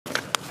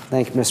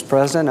Thank you, Mr.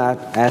 President. I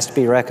ask to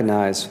be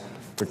recognized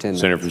for 10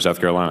 minutes. Senator from South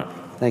Carolina.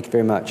 Thank you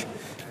very much.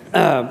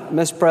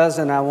 Mr.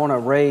 President, I want to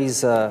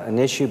raise an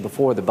issue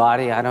before the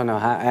body. I don't know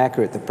how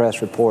accurate the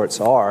press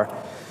reports are,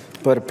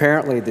 but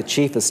apparently the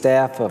Chief of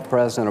Staff of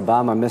President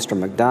Obama, Mr.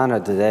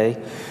 McDonough,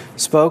 today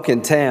spoke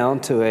in town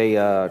to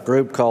a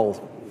group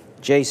called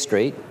J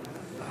Street,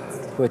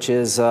 which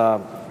is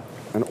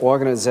an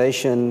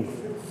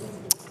organization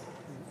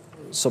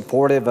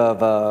supportive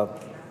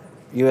of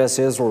U.S.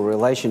 Israel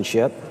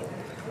relationship,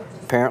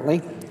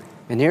 apparently.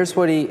 And here's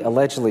what he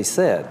allegedly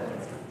said.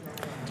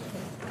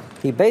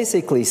 He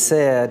basically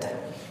said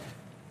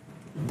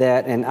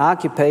that an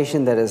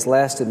occupation that has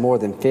lasted more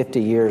than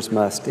 50 years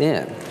must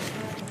end.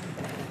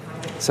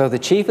 So the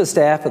Chief of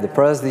Staff of the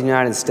President of the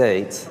United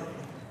States,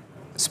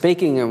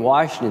 speaking in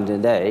Washington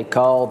today,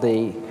 called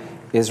the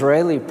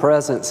Israeli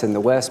presence in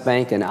the West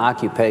Bank an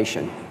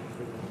occupation.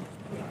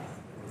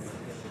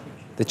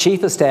 The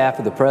Chief of Staff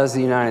of the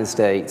President of the United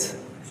States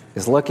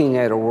is looking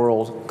at a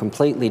world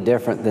completely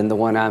different than the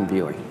one I'm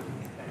viewing.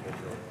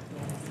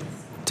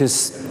 To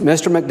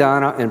Mr.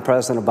 McDonough and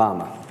President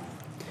Obama,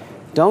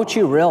 don't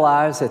you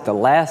realize that the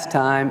last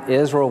time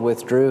Israel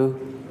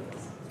withdrew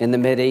in the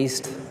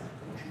Mideast,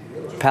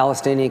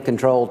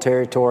 Palestinian-controlled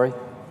territory,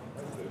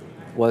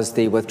 was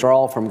the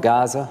withdrawal from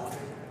Gaza?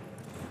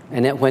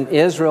 And that when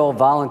Israel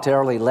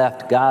voluntarily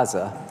left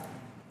Gaza,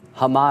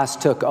 Hamas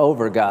took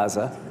over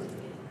Gaza.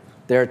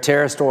 They're a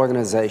terrorist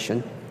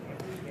organization,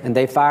 and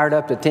they fired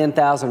up to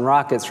 10,000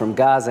 rockets from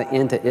Gaza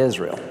into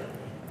Israel.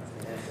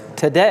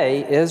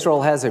 Today,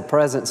 Israel has a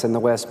presence in the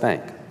West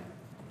Bank.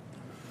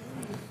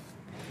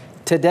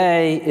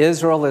 Today,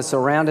 Israel is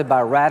surrounded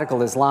by radical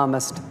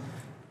Islamists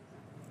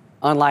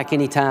unlike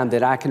any time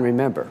that I can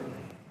remember.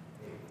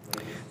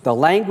 The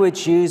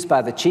language used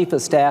by the Chief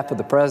of Staff of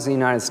the President of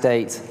the United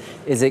States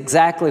is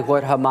exactly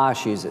what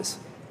Hamas uses.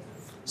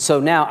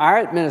 So now our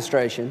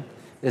administration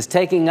is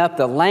taking up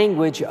the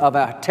language of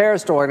a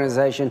terrorist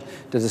organization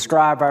to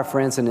describe our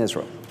friends in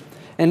Israel.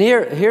 And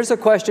here's a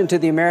question to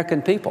the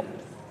American people.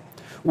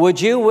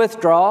 Would you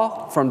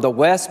withdraw from the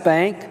West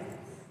Bank,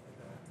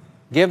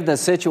 given the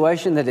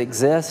situation that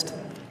exists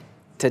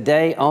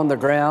today on the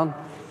ground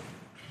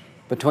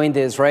between the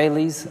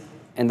Israelis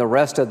and the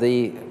rest of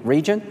the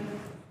region?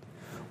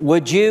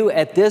 Would you,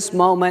 at this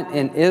moment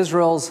in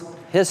Israel's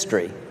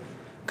history,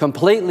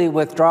 completely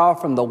withdraw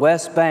from the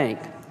West Bank,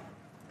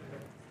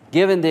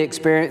 given the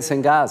experience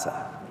in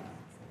Gaza?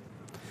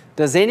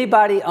 Does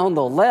anybody on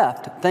the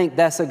left think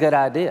that's a good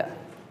idea?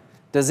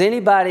 Does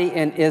anybody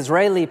in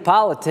Israeli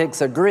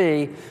politics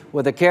agree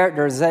with the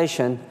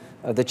characterization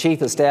of the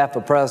Chief of Staff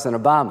of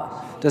President Obama?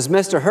 Does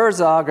Mr.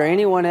 Herzog or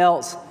anyone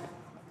else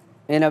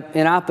in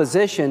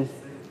opposition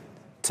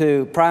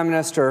to Prime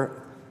Minister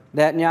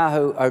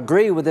Netanyahu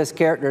agree with this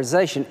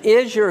characterization?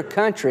 Is your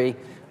country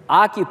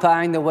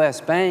occupying the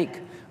West Bank,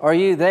 or are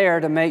you there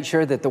to make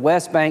sure that the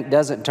West Bank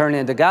doesn't turn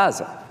into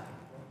Gaza?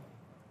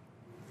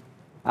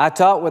 I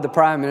talked with the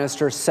Prime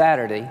Minister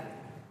Saturday,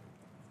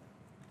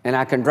 and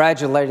I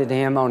congratulated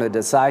him on a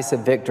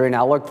decisive victory, and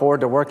I look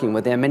forward to working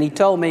with him. And he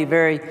told me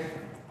very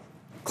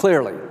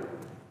clearly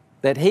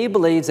that he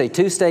believes a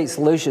two-state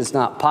solution is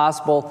not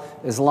possible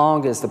as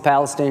long as the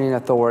Palestinian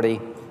Authority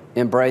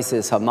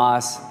embraces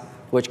Hamas,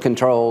 which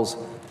controls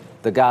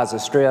the Gaza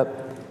Strip,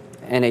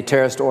 and a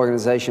terrorist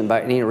organization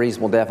by any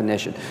reasonable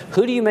definition.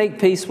 Who do you make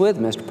peace with,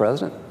 Mr.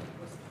 President?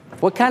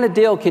 What kind of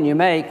deal can you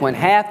make when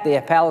half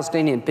the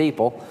Palestinian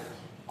people,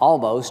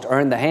 almost,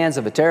 are in the hands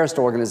of a terrorist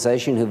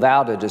organization who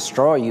vow to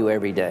destroy you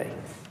every day?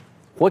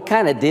 What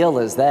kind of deal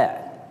is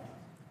that?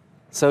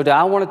 So do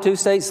I want a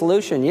two-state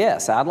solution?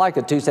 Yes, I'd like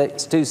a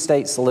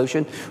two-state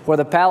solution where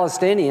the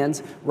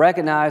Palestinians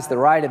recognize the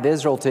right of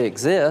Israel to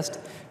exist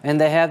and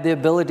they have the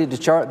ability to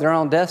chart their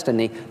own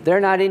destiny.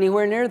 They're not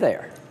anywhere near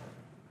there.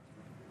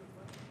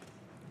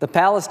 The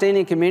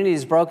Palestinian community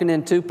is broken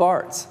in two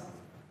parts.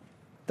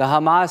 The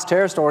Hamas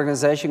terrorist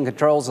organization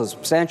controls a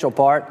substantial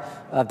part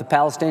of the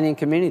Palestinian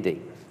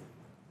community.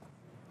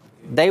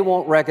 They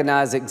won't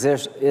recognize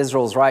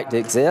Israel's right to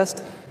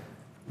exist.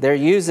 They're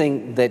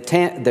using the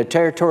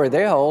territory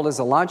they hold as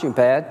a launching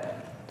pad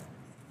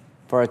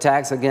for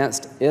attacks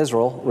against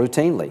Israel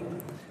routinely.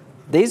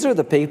 These are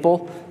the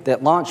people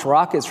that launch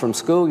rockets from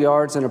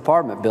schoolyards and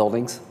apartment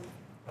buildings,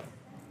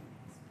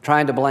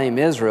 trying to blame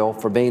Israel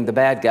for being the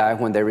bad guy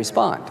when they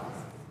respond.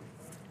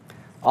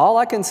 All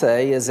I can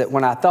say is that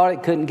when I thought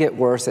it couldn't get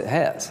worse, it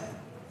has.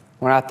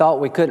 When I thought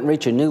we couldn't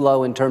reach a new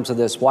low in terms of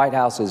this White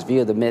House's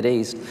view of the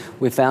Mideast,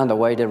 we found a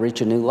way to reach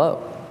a new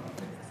low.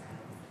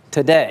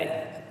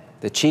 Today,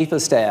 the Chief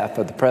of Staff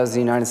of the President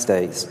of the United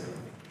States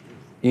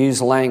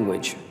used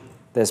language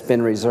that's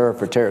been reserved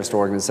for terrorist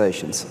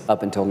organizations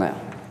up until now.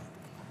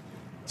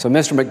 So,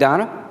 Mr.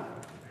 McDonough,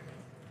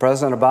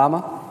 President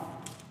Obama,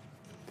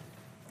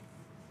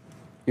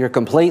 you're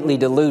completely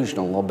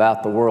delusional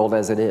about the world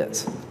as it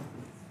is.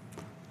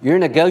 You're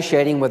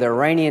negotiating with the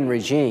Iranian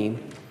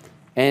regime,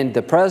 and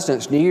the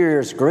President's New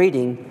Year's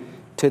greeting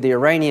to the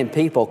Iranian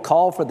people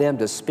called for them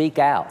to speak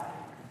out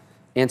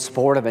in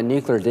support of a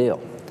nuclear deal.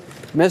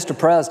 Mr.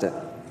 President,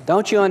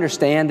 Don't you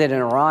understand that in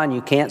Iran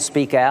you can't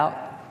speak out?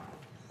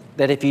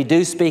 That if you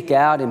do speak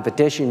out and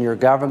petition your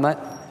government,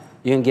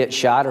 you can get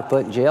shot or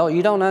put in jail?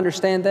 You don't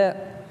understand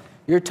that?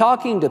 You're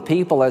talking to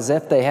people as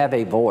if they have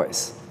a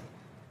voice.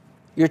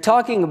 You're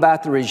talking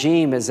about the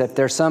regime as if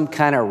they're some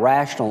kind of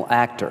rational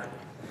actor.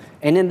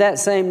 And in that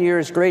same New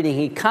Year's greeting,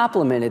 he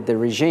complimented the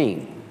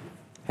regime,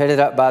 headed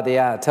up by the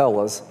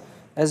Ayatollahs,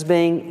 as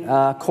being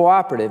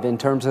cooperative in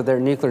terms of their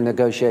nuclear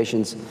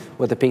negotiations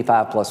with the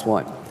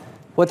P5+1.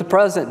 What the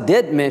president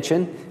did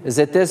mention is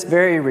that this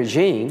very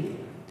regime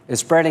is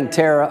spreading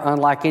terror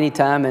unlike any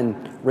time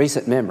in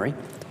recent memory.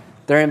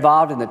 They're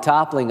involved in the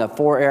toppling of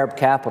 4 Arab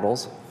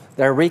capitals.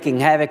 They're wreaking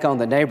havoc on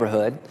the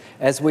neighborhood.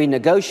 As we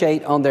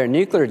negotiate on their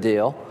nuclear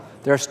deal,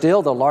 they're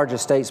still the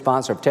largest state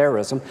sponsor of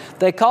terrorism.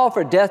 They called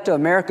for death to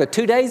America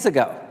 2 days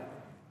ago.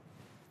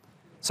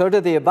 So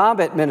to the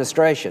Obama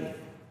administration,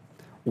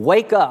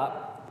 wake up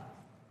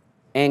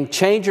and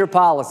change your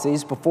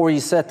policies before you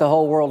set the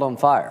whole world on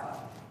fire.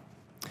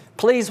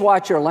 Please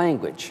watch your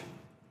language,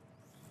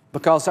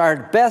 because our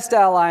best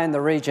ally in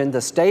the region, the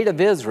state of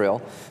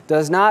Israel,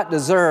 does not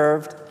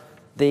deserve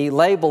the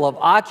label of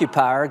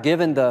occupier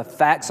given the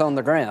facts on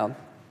the ground,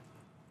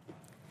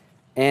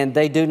 and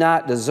they do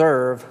not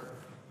deserve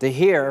to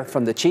hear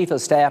from the Chief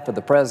of Staff of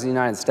the President of the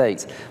United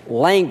States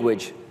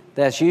language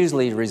that's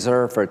usually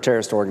reserved for a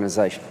terrorist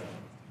organization.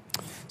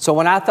 So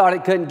when I thought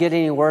it couldn't get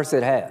any worse,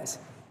 it has.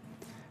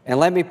 And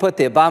let me put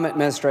the Obama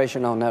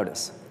administration on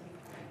notice.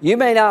 You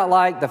may not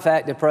like the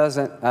fact that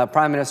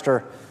Prime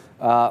Minister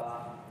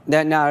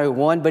Netanyahu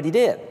won, but he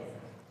did.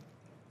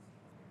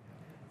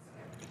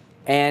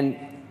 And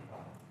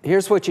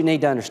here's what you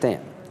need to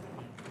understand.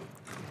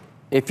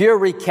 If you're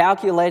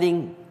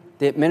recalculating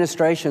the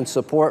administration's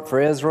support for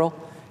Israel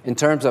in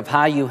terms of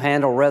how you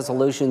handle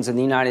resolutions in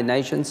the United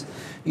Nations,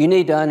 you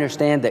need to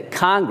understand that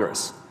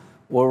Congress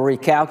will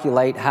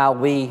recalculate how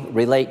we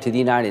relate to the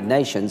United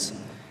Nations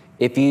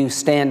if you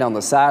stand on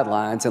the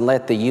sidelines and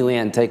let the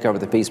UN take over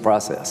the peace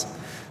process.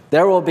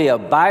 There will be a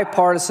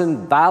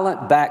bipartisan,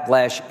 violent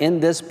backlash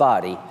in this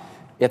body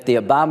if the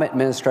Obama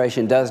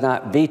administration does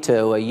not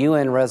veto a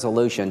UN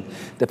resolution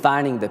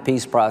defining the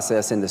peace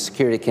process in the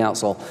Security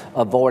Council,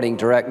 avoiding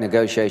direct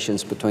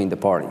negotiations between the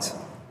parties.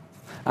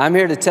 I'm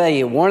here to tell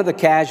you one of the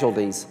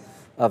casualties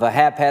of a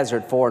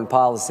haphazard foreign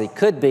policy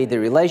could be the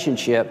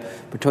relationship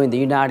between the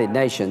United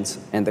Nations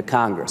and the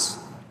Congress.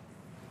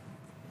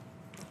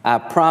 I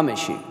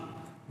promise you,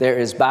 there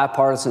is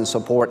bipartisan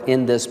support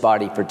in this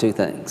body for 2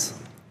 things: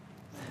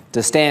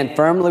 to stand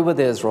firmly with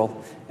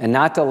Israel and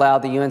not to allow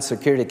the UN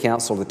Security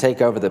Council to take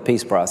over the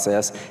peace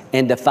process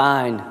and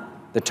define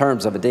the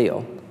terms of a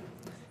deal.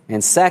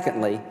 And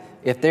secondly,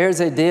 if there's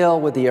a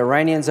deal with the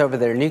Iranians over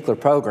their nuclear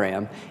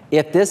program,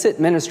 if this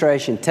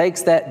administration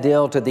takes that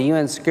deal to the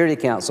UN Security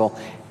Council,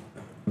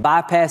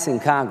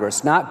 bypassing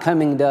Congress, not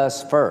coming to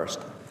us first,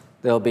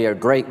 there'll be a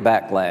great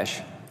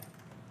backlash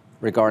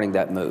regarding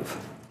that move.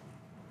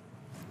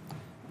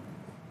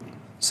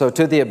 So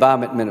to the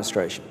Obama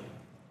administration,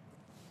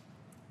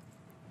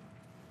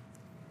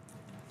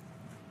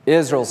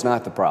 Israel's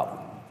not the problem.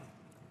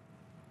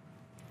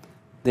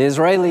 The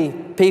Israeli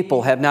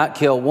people have not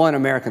killed 1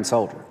 American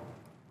soldier.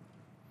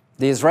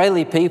 The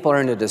Israeli people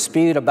are in a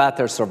dispute about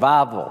their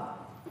survival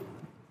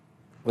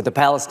with the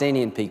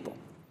Palestinian people.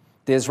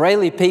 The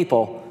Israeli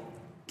people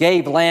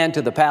gave land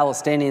to the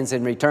Palestinians.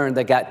 In return,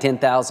 they got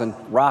 10,000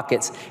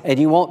 rockets, and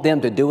you want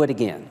them to do it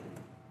again.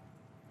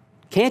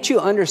 Can't you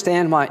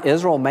understand why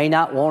Israel may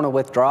not want to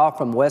withdraw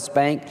from West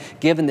Bank,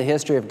 given the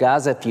history of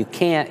Gaza? If you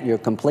can't, you're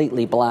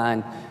completely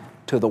blind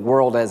to the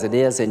world as it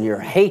is, and your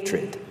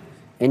hatred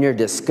and your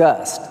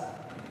disgust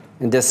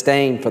and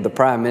disdain for the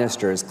Prime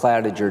Minister has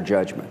clouded your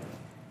judgment.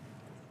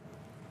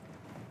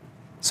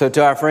 So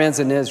to our friends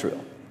in Israel,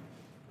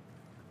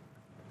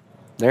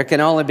 there can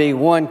only be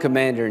 1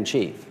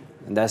 commander-in-chief,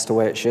 and that's the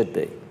way it should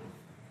be.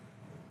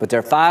 But there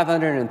are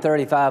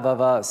 535 of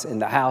us in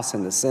the House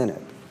and the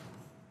Senate,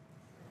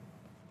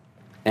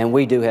 and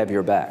we do have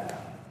your back.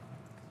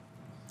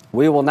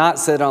 We will not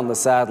sit on the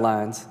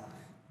sidelines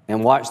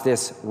and watch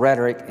this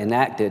rhetoric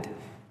enacted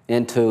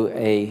in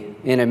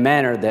a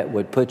manner that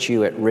would put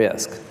you at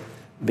risk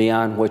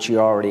beyond what you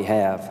already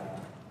have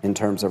in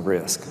terms of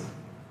risk.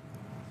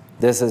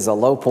 This is a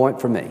low point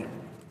for me,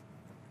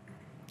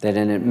 that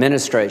an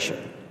administration,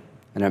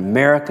 an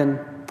American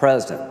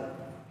president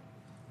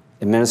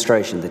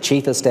administration, the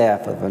chief of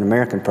staff of an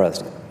American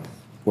president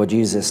would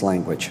use this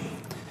language.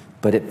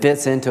 But it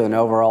fits into an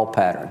overall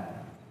pattern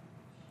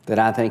that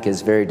I think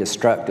is very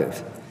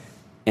destructive.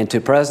 And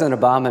to President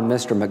Obama and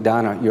Mr.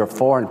 McDonough, your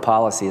foreign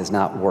policy is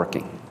not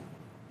working.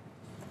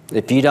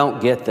 If you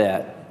don't get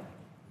that,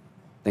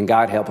 then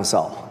God help us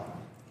all.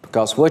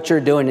 Because what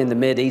you're doing in the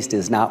Mideast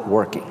is not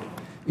working.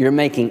 You're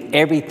making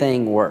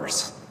everything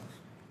worse.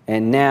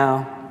 And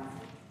now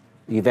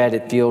you've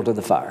added fuel to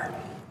the fire.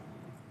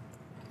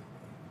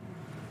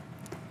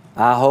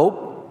 I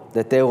hope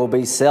that there will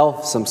be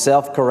some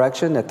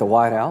self-correction at the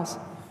White House,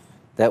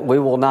 that we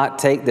will not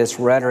take this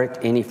rhetoric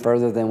any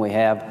further than we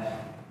have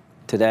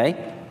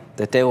today,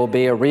 that there will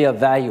be a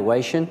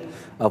reevaluation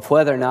of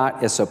whether or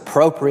not it's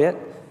appropriate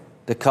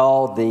to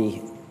call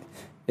the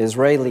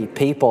Israeli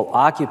people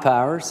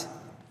occupiers,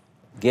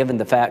 given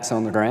the facts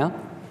on the ground.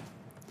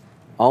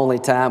 Only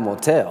time will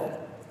tell.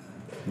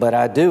 But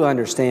I do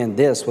understand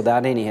this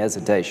without any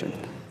hesitation.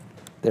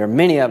 There are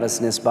many of us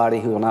in this body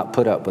who will not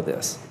put up with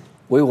this.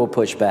 We will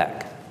push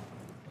back.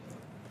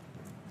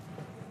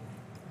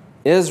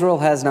 Israel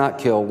has not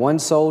killed one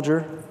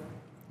soldier,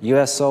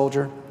 U.S.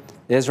 soldier.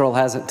 Israel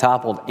hasn't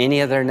toppled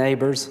any of their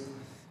neighbors.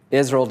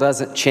 Israel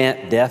doesn't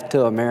chant death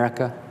to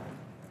America.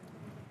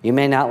 You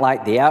may not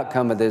like the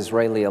outcome of the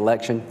Israeli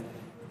election,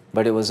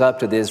 but it was up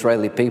to the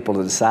Israeli people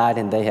to decide,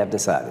 and they have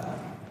decided.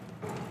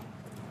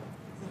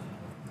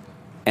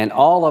 And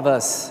all of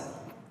us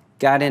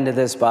got into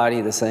this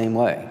body the same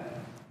way.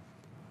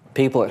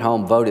 People at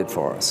home voted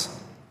for us.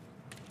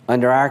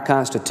 Under our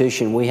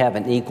Constitution, we have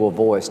an equal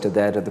voice to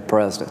that of the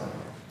President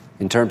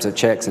in terms of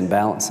checks and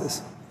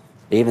balances.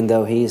 Even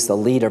though he's the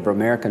leader of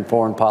American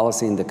foreign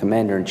policy and the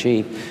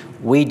commander-in-chief,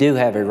 we do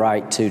have a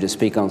right to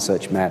speak on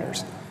such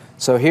matters.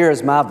 So here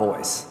is my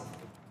voice,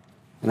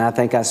 and I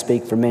think I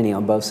speak for many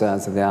on both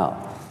sides of the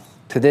aisle.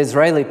 To the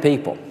Israeli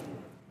people,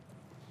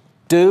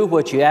 do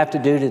what you have to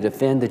do to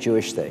defend the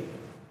Jewish state.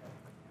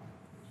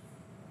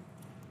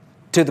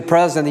 To the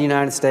President of the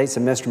United States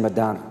and Mr.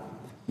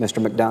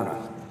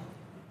 McDonough,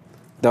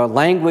 the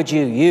language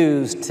you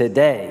use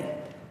today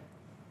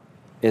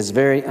is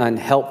very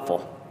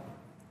unhelpful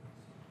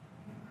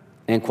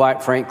and,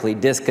 quite frankly,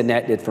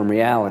 disconnected from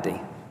reality.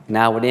 And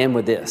I would end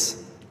with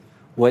this.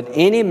 Would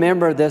any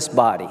member of this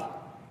body,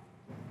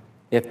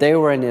 if they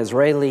were in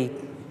Israeli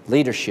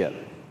leadership,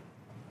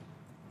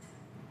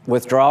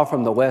 withdraw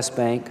from the West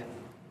Bank,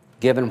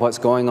 given what's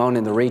going on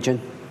in the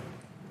region?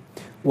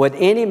 Would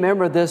any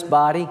member of this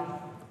body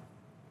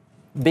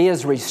be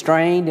as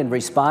restrained in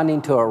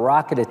responding to a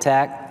rocket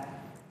attack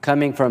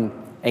coming from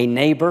a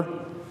neighbor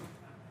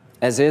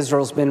as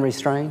Israel's been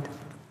restrained?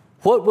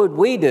 What would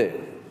we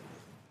do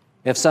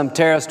if some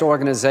terrorist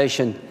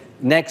organization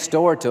next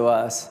door to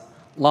us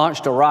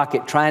launched a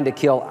rocket trying to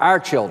kill our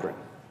children?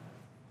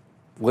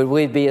 Would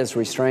we be as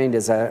restrained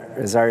as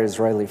our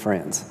Israeli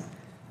friends?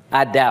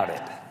 I doubt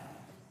it.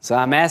 So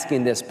I'm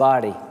asking this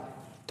body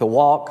to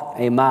walk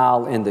a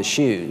mile in the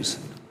shoes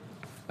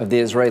of the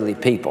Israeli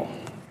people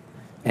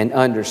and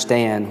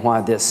understand why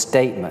this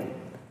statement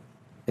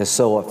is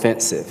so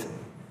offensive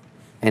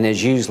and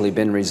has usually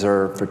been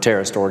reserved for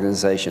terrorist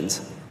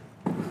organizations,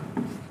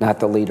 not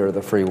the leader of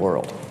the free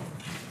world.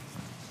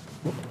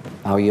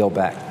 I'll yield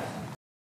back.